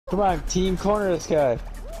Come on, team corner this guy.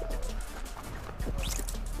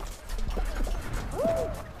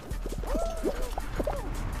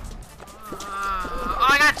 Oh,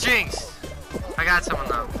 I got Jinx. I got someone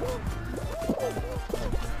though.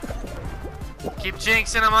 Keep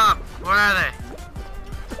jinxing them up. Where are they?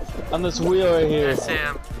 On this wheel right here. I see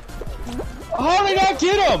him. How did I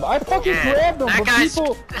get him? I fucking grabbed him. That but guy's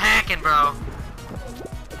people... hacking, bro.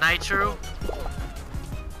 Nitro.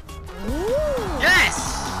 Yes!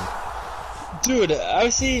 Dude,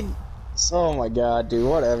 I've seen... Oh my god, dude,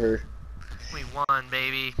 whatever. We won,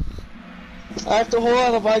 baby. I have to hold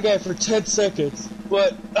on to my guy for 10 seconds,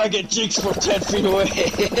 but I get jinxed from 10 feet away.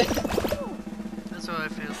 That's how I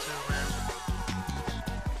feel too, man.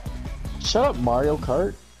 Shut up, Mario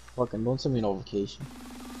Kart. Fucking don't send me no vacation.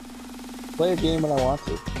 Play a game when I want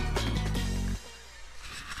to.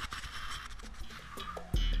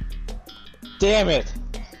 Damn it!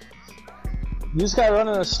 You just gotta run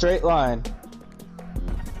in a straight line.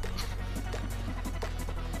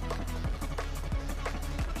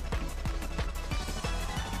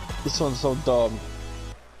 This one's so dumb.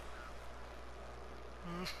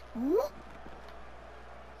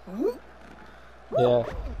 Yeah.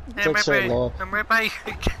 Hey, I'm Take straight low. I'm right by you.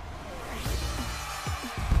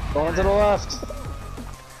 Going to the left.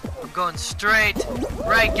 I'm going straight.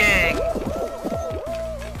 Right, gang.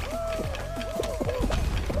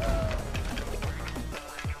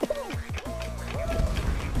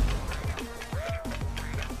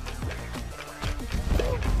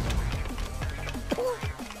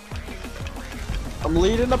 I'm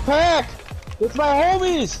leading the pack with my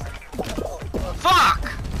homies.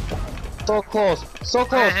 Fuck! So close, so I close.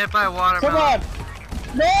 got hit by a watermelon. Come on!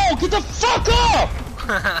 No, get the fuck up!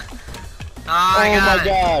 Oh, my God.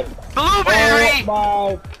 god! Blueberry!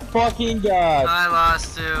 Oh my fucking god! I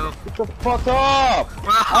lost too. Get the fuck up!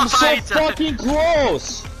 Well, I'm so I did. fucking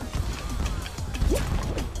close!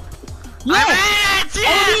 I Yes! made it!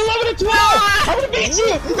 I'm gonna be 11 and 12! I'm gonna beat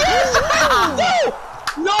you! Yes!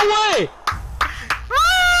 No! No way!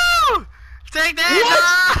 Woo! Take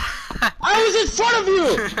that! I was in front of you!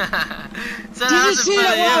 So Did you see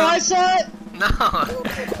that while I saw it? No.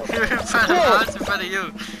 You were in front of I was in front of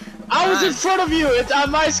you. I was in front of you! It's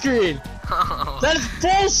on my screen! Oh. That is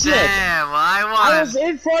bullshit! Damn, well, I won. I was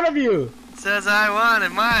in front of you! It says I won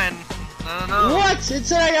in mine. I don't know. What? It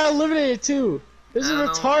said I got eliminated too! This is I don't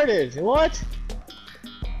know. retarded. What?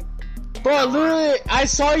 Bro, literally, I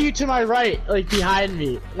saw you to my right, like behind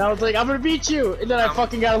me, and I was like, I'm gonna beat you, and then I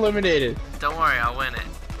fucking got eliminated. Don't worry, I'll win it.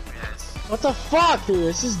 Yes. What the fuck, dude?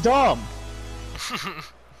 This is dumb.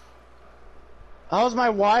 How's my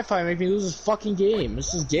Wi-Fi make me lose this fucking game?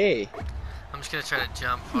 This is gay. I'm just gonna try to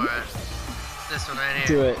jump for it. This one right here.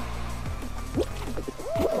 Do it.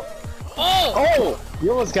 Oh! Oh!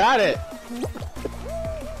 You almost got it.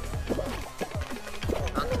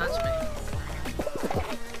 Don't touch me.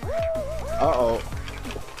 Uh-oh.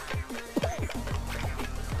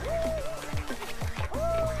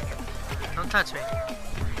 Don't touch me.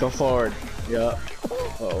 Go forward. Yup.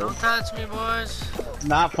 Uh-oh. Don't touch me, boys.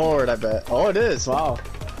 Not forward, I bet. Oh, it is. Wow.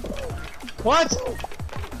 What?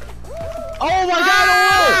 Oh my god,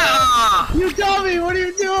 Ah! you dummy! What are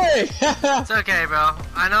you doing? It's okay, bro.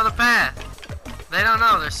 I know the path. They don't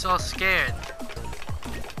know. They're so scared.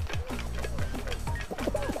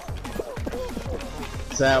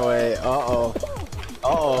 It's that way. Uh-oh.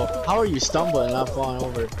 Uh-oh. How are you stumbling and not falling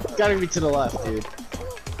over? It's gotta be to the left, dude.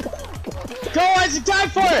 Go, Isaac! Time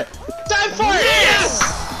for it! Time for it! Yes!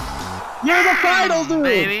 You're the final, dude!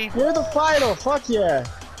 Baby. You're the final! Fuck yeah!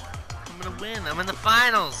 I'm gonna win. I'm in the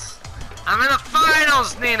finals. I'm in the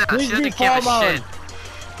finals, Nina. Please She be doesn't give Fall a Mountain. shit.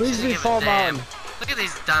 Please She be doesn't give a Fall damn. Mountain. Look at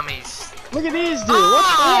these dummies. Look at these, dude!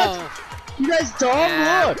 Oh! What? You guys dumb?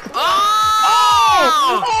 Yeah. Look!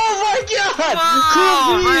 Oh! Oh my god!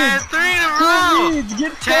 Whoa, Cool man, beans! 3 in a Cool row. beans!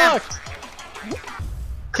 Get Temp. fucked!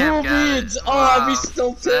 Temp Cool got it. beans! Oh, I'd be Wow.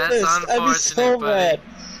 so That's pissed! I'd be unfortunate, so buddy. mad!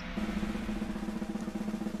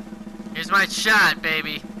 Here's my shot,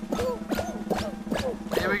 baby.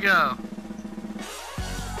 Here we go.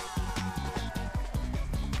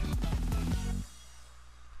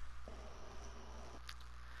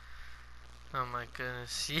 Oh my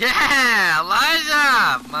goodness. Yeah!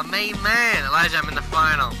 Elijah! My main man. Elijah, I'm in the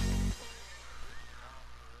final.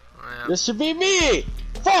 Yeah. This should be me!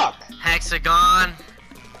 Fuck! Hexagon.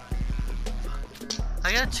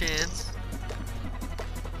 I got a chance.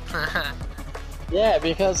 Yeah,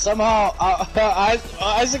 because somehow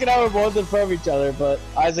Isaac and I were both in front of each other, but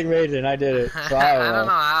Isaac made it and I did it. So I I don't don't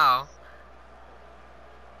know how.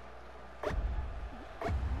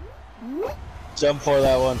 Jump for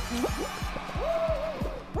that one.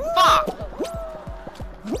 Fuck!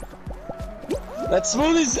 That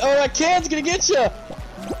smoothie's, oh, that can's gonna get you.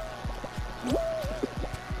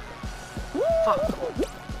 Fuck.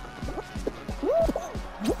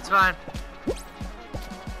 It's fine.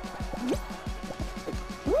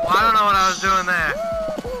 Well, I don't know what I was doing there.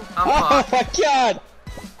 I'm Oh fucked. my god!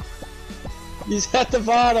 He's at the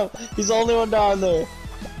bottom. He's the only one down there.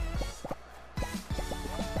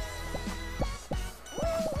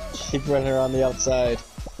 Keep running around the outside.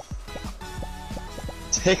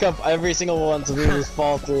 Take up every single one so we just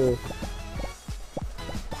fall through.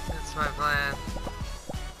 That's my plan.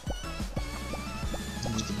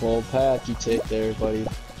 It's a bold path you take there, buddy.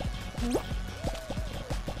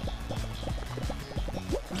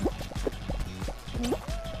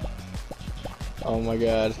 Oh my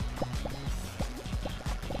god.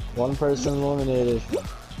 One person eliminated.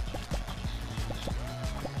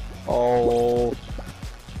 Oh.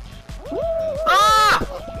 Ah!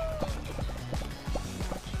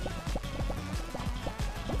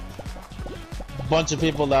 Bunch of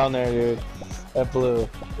people down there, dude. That blue.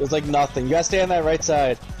 There's like nothing. You gotta stay on that right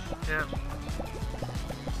side. Yep.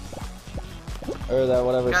 Or that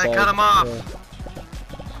whatever Gotta side. cut 'em off. Yeah.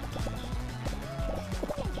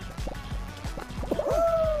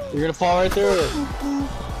 You're gonna fall right through it.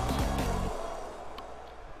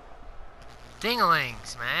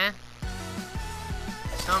 Dinglings, man.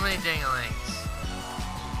 So many dinglings.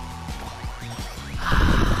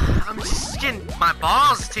 I'm just getting my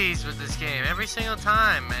balls teased with this game every single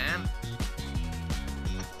time, man.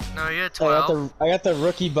 No, you're 12. I got the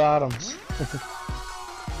rookie bottoms.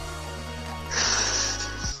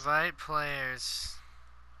 Invite players.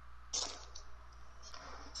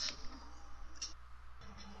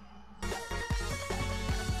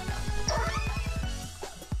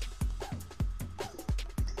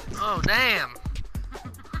 Oh, damn.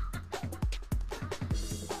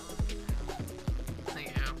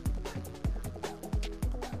 Thank you.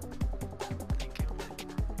 Thank you.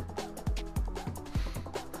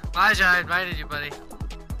 Elijah, I invited you, buddy.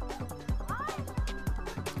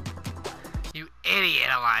 You idiot,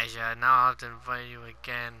 Elijah. Now I'll have to invite you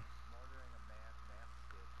again.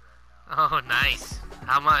 Oh, nice.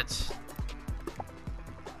 How much?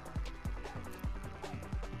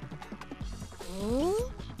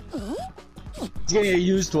 He's getting a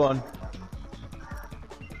used one.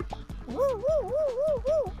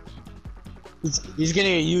 He's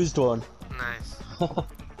getting a used one. Nice.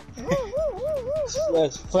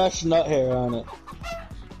 There's fresh nut hair on it.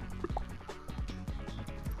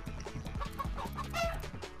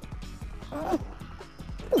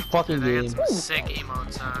 Fucking Dude, I game. got some sick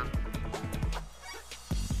emotes on.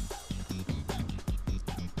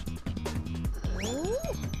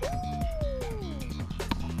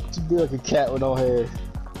 Should be like a cat with no hair.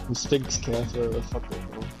 The Sphinx cat, whatever the fuck they're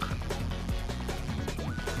called.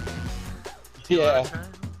 Yeah. Huh?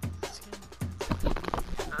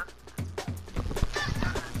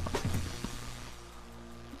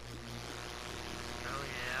 Oh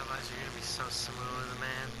yeah, Elijah, you're gonna be so smooth,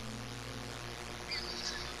 man.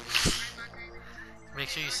 Make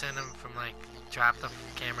sure you send them from like, drop the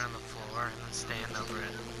camera on the floor and then stand over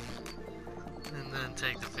it. And then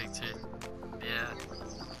take the picture. Yeah.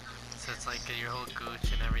 So it's like your whole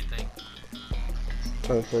gooch and everything.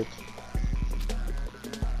 Perfect.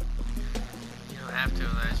 You don't have to,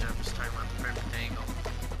 Elijah, I'm just talking about the perfect angle.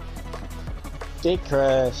 Gate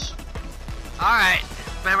crash. Alright,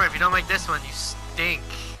 remember, if you don't make this one, you stink.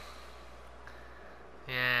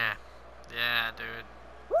 Yeah. Yeah, dude.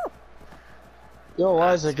 Yo,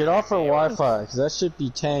 Elijah, get off our Wi-Fi, cause that should be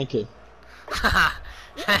tanking.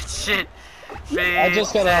 That shit. I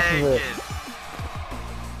just got off of it.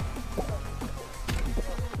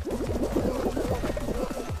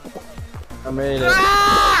 I made it.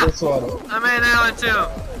 Ah! This one. I made that one too.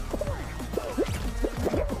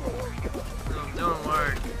 I'm doing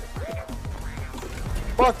work.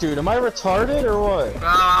 Fuck, dude, am I retarded or what? Bro,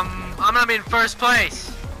 I'm gonna be in first place.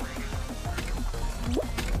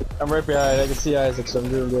 I'm right behind. I can see Isaac, so I'm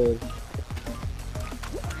doing good.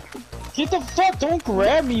 Get the fuck! Don't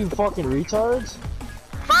grab me, you fucking retards!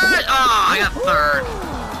 First! Oh, I got third.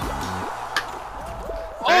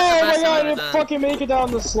 Oh my god, I I've didn't done. fucking make it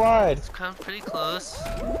down the slide! It's come pretty close.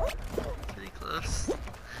 Pretty close.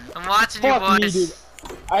 I'm watching Fuck you, me, boys. dude.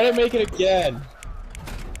 I didn't make it again.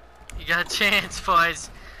 You got a chance,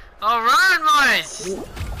 boys. Oh, run, boys!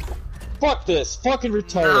 Fuck this. Fucking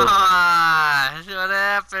retarded. Nah, what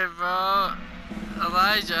happened, bro?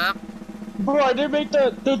 Elijah. Bro, I didn't make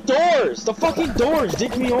the doors! The fucking doors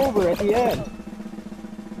dicked me over at the end.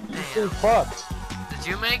 Damn. Fucked. Did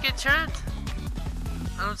you make it, Trent?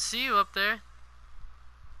 I don't see you up there.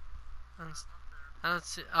 I don't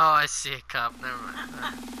see. Oh, I see a cup. Never mind.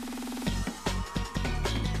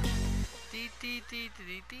 Dee, dee, dee,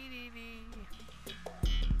 dee, dee, dee, dee.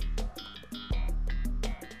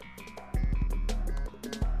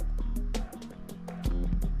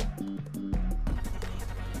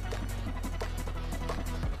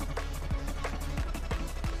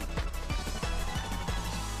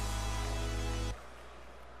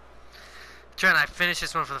 Trent, I finished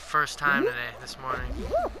this one for the first time today, this morning.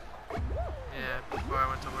 Yeah, before I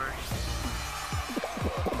went to work.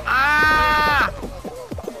 Ah!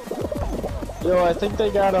 Yo, I think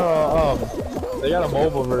they got a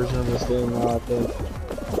mobile version of this game now, I think.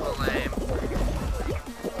 Lame.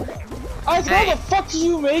 Isaac, how the fuck did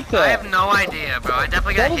you make that? I have no idea, bro. I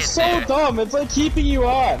definitely got That hit is so there. dumb. It's like keeping you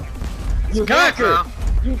on. You Good, hacker.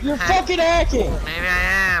 bro. You're fucking hacking. Maybe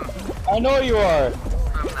I am. I know you are.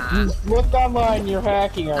 I'm You not. looked online. You're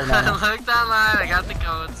hacking right now. I looked online. I got the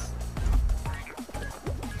codes.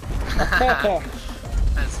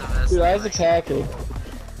 That's the best. Dude, thing. Isaac's hacking.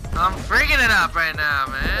 I'm freaking it up right now,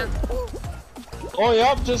 man. Oh,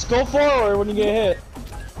 yep. Just go forward when you get hit.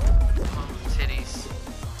 Oh, titties.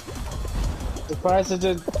 Surprised it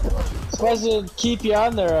didn't keep you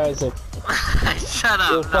on there, Isaac. Shut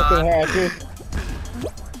You up, fucking Noah. hacker.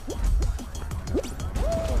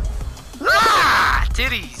 Ah,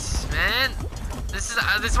 titties, man.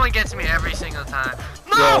 This one gets me every single time.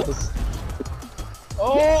 No! Yeah,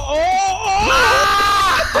 oh!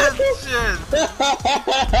 Ah! Shit.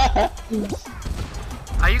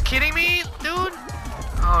 Are you kidding me, dude?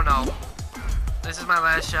 Oh no. This is my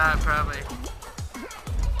last shot, probably.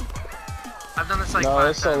 I've done this like No, 5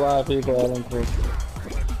 there's still a times. lot of people I don't think.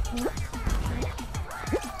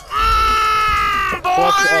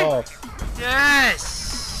 What's Boy! up?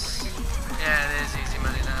 Yes! Yeah, it is easy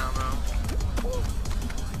money now, bro.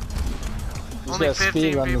 He's Only got 15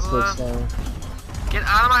 speed on this people list left. now. Get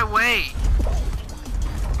out of my way!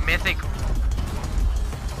 Mythic.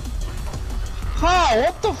 How?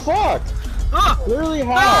 What the fuck? Oh! Literally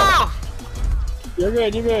how? No! You're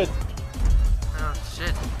good, you're good. Oh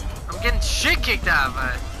shit. I'm getting shit kicked out,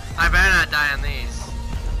 but I better not die on these.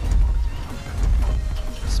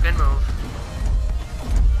 Spin move.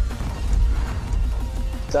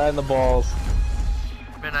 Die in the balls.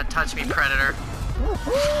 Better not touch me, predator.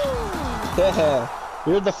 Yeah,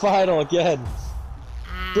 you're the final again.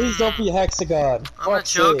 Please don't be hexagon. I'm gonna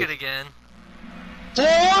Fuck's choke sake. it again.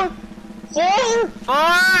 4 4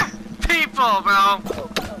 people, bro.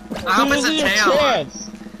 I hope Dude, it's this a is your tail one. chance.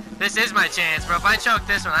 This is my chance, bro. If I choke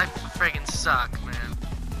this one, I freaking suck, man.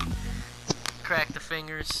 Crack the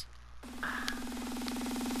fingers.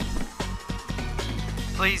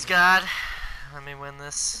 Please, God, let me win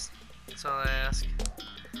this. That's all I ask.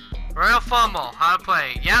 Royal Fumble, how to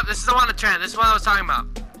play. Yep, this is the one to Trent. This is what I was talking about.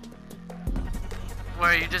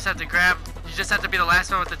 Where you just have to grab, you just have to be the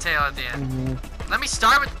last one with the tail at the end. Let me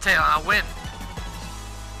start with the tail and I'll win.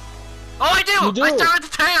 Oh, I do! You do. I start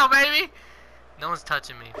with the tail, baby! No one's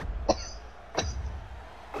touching me. 4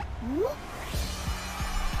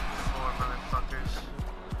 motherfuckers.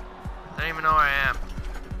 I don't even know where I am.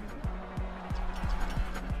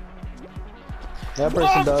 That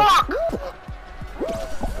person does. Fuck!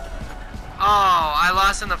 Oh, I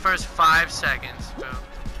lost in the first 5 seconds. Boom.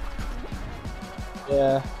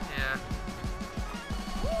 Yeah. Yeah.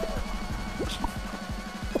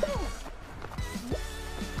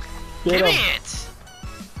 Get Give me him. it!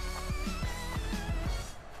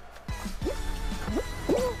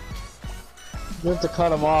 You have to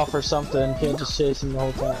cut him off or something. Can't just chase him the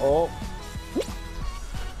whole time. Oh.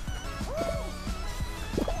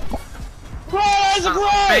 Run, Isaac, Son of a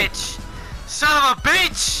run! bitch! Son of a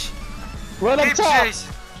bitch! Run up Keep top! chasing.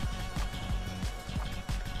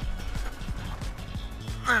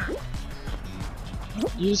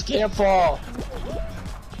 You just can't fall.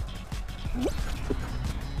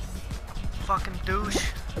 Fucking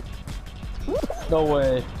douche. No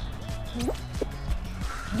way.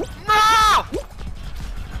 No!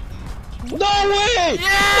 No way!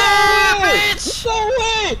 Yeah, no way! bitch! No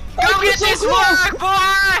way! Come I'd be get so this close! work, boy!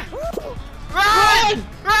 Run! Run! Run!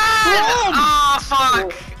 Run! Oh,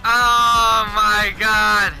 fuck! Oh, my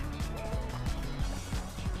God!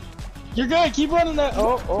 You're good. Keep running that.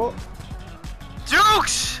 Oh, oh.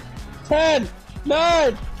 Jukes! 10,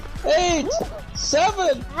 9, 8,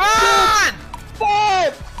 7, Run!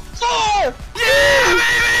 5, 4, Yeah,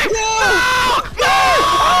 baby! No! No!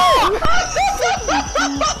 No!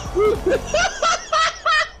 No!